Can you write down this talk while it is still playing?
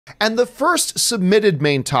And the first submitted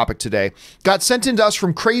main topic today got sent in to us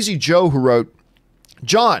from Krazy Joe, who wrote,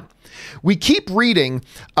 John, we keep reading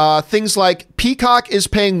things like Peacock is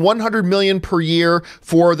paying $100 million per year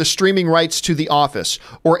for the streaming rights to The Office,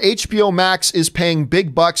 or HBO Max is paying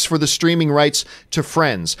big bucks for the streaming rights to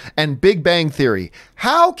Friends and Big Bang Theory.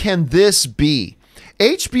 How can this be?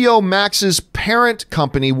 HBO Max's parent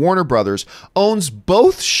company, Warner Brothers, owns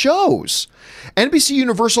both shows.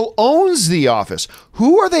 NBCUniversal owns The Office.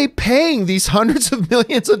 Who are they paying these hundreds of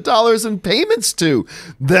millions of dollars in payments to?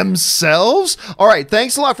 Themselves? All right,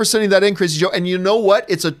 thanks a lot for sending that in, Krazy Joe. And you know what?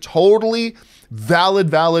 It's a totally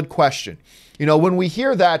valid question. You know, when we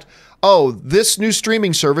hear that, oh, this new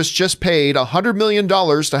streaming service just paid $100 million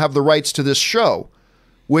to have the rights to this show,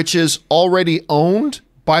 which is already owned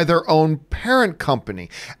by their own parent company.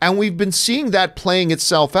 And we've been seeing that playing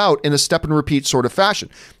itself out in a step and repeat sort of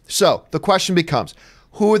fashion. So the question becomes,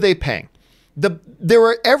 who are they paying?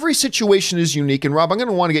 Every situation is unique. And Rob, I'm going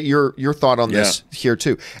to want to get your thought on this here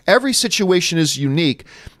too. Every situation is unique,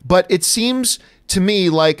 but it seems to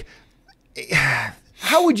me like,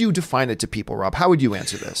 how would you define it to people, Rob? How would you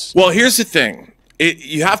answer this? Well, here's the thing.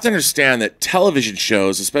 You have to understand that television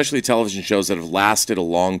shows, especially television shows that have lasted a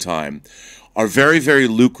long time, are very, very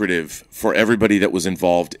lucrative for everybody that was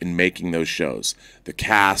involved in making those shows. The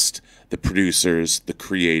cast, the producers, the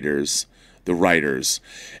creators, the writers.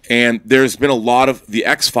 And there's been a lot of, the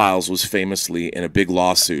X-Files was famously in a big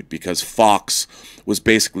lawsuit because Fox was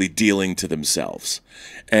basically dealing to themselves.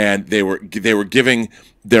 And they were giving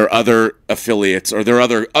their other affiliates or their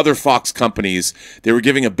other Fox companies, they were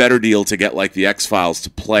giving a better deal to get like the X-Files to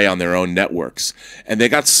play on their own networks. And they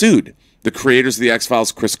got sued. The creators of the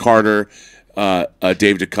X-Files, Chris Carter,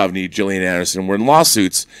 Dave Duchovny, Gillian Anderson were in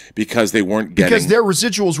lawsuits because they weren't getting... Because their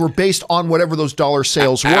residuals were based on whatever those dollar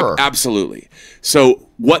sales were. Absolutely. So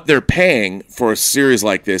what they're paying for a series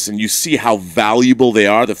like this, and you see how valuable they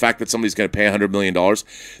are, the fact that somebody's going to pay $100 million,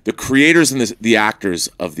 the creators and the actors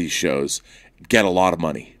of these shows get a lot of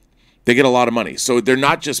money. They get a lot of money. So they're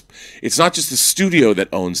not just... It's not just the studio that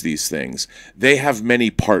owns these things. They have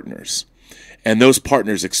many partners. And those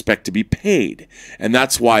partners expect to be paid. And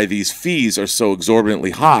that's why these fees are so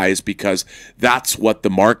exorbitantly high, is because that's what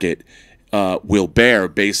the market will bear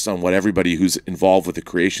based on what everybody who's involved with the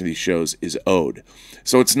creation of these shows is owed.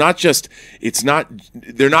 So they're not just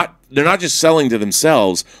selling to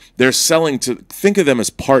themselves, they're selling to, think of them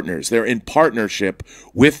as partners. They're in partnership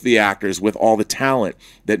with the actors, with all the talent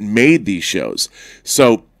that made these shows.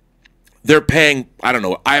 So they're paying, I don't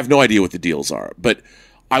know, I have no idea what the deals are, but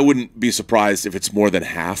I wouldn't be surprised if it's more than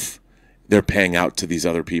half they're paying out to these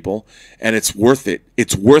other people. And it's worth it.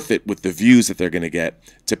 It's worth it with the views that they're going to get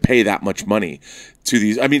to pay that much money to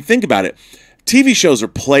these. I mean, think about it. TV shows are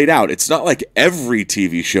played out. It's not like every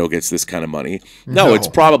TV show gets this kind of money. No. It's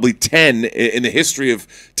probably 10 in the history of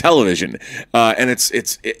television. And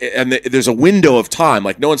there's a window of time.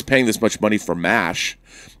 Like, no one's paying this much money for MASH,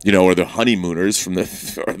 you know, or the Honeymooners from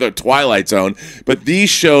the Twilight Zone. But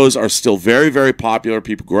these shows are still very, very popular.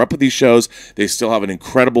 People grew up with these shows. They still have an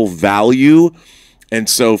incredible value. And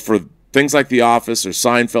so for things like The Office or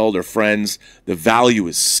Seinfeld or Friends, the value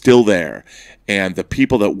is still there. And the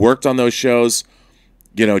people that worked on those shows,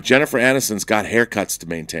 you know, Jennifer Aniston's got haircuts to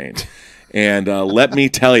maintain. And let me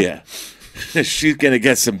tell you, she's going to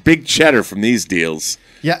get some big cheddar from these deals.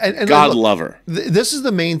 Yeah, and God love her. This is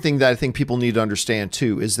the main thing that I think people need to understand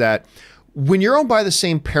too, is that when you're owned by the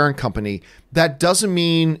same parent company, that doesn't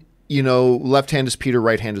mean, you know, left hand is Peter,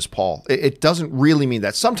 right hand is Paul. It doesn't really mean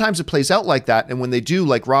that. Sometimes it plays out like that, and when they do,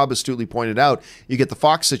 like Rob astutely pointed out, you get the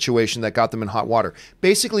Fox situation that got them in hot water.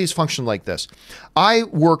 Basically, it's functioned like this. I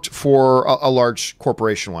worked for a large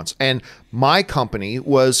corporation once, and my company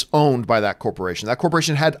was owned by that corporation. That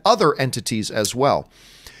corporation had other entities as well.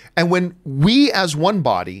 And when we as one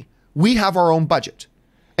body, we have our own budget.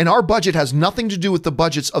 And our budget has nothing to do with the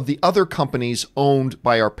budgets of the other companies owned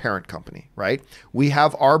by our parent company, right? We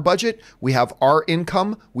have our budget, we have our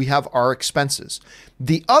income, we have our expenses.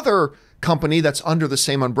 The other company that's under the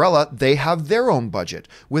same umbrella, they have their own budget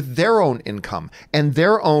with their own income and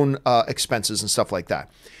their own expenses and stuff like that.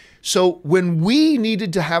 So when we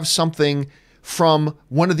needed to have something from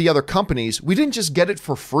one of the other companies, we didn't just get it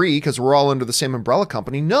for free because we're all under the same umbrella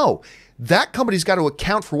company. No, that company's got to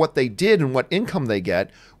account for what they did and what income they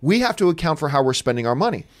get. We have to account for how we're spending our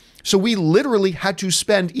money. So we literally had to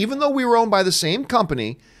spend, even though we were owned by the same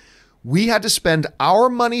company, we had to spend our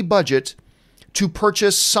money budget to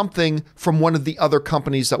purchase something from one of the other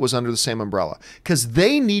companies that was under the same umbrella, because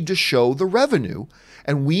they need to show the revenue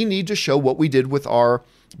and we need to show what we did with our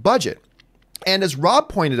budget. And as Rob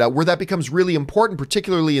pointed out, where that becomes really important,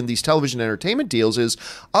 particularly in these television entertainment deals, is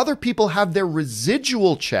other people have their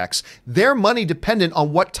residual checks, their money dependent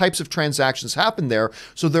on what types of transactions happen there.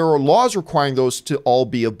 So there are laws requiring those to all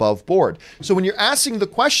be above board. So when you're asking the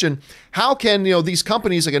question, how can these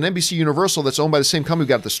companies like an NBC Universal that's owned by the same company, we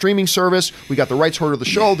got the streaming service, we got the rights holder of the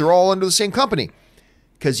show, they're all under the same company.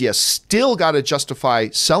 Because you still got to justify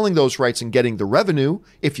selling those rights and getting the revenue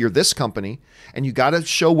if you're this company, and you got to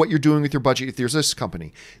show what you're doing with your budget if there's this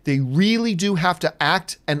company. They really do have to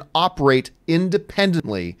act and operate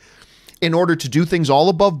independently in order to do things all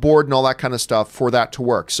above board and all that kind of stuff for that to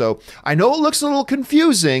work. So I know it looks a little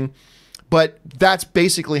confusing, but that's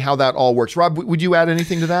basically how that all works. Rob, would you add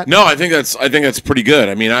anything to that? No, I think that's pretty good.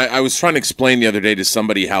 I mean, I was trying to explain the other day to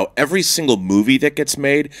somebody how every single movie that gets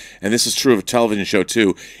made, and this is true of a television show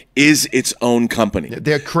too, is its own company.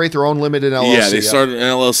 They create their own limited LLC. Yeah, they started an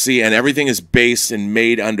LLC, and everything is based and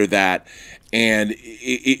made under that. And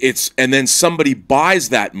and then somebody buys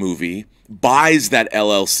that movie, buys that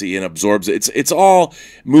LLC and absorbs it. It's all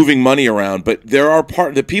moving money around, but there are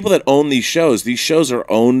the people that own these shows. These shows are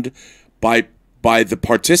owned by the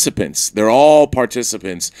participants. They're all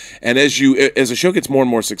participants. And as a show gets more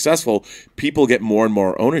and more successful, people get more and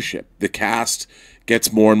more ownership. The cast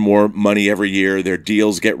gets more and more money every year. Their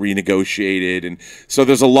deals get renegotiated. And so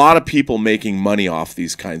there's a lot of people making money off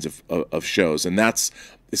these kinds of shows. And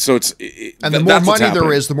the more money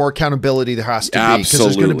there is, the more accountability there has to be, because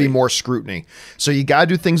there's going to be more scrutiny. So you got to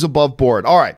do things above board. All right.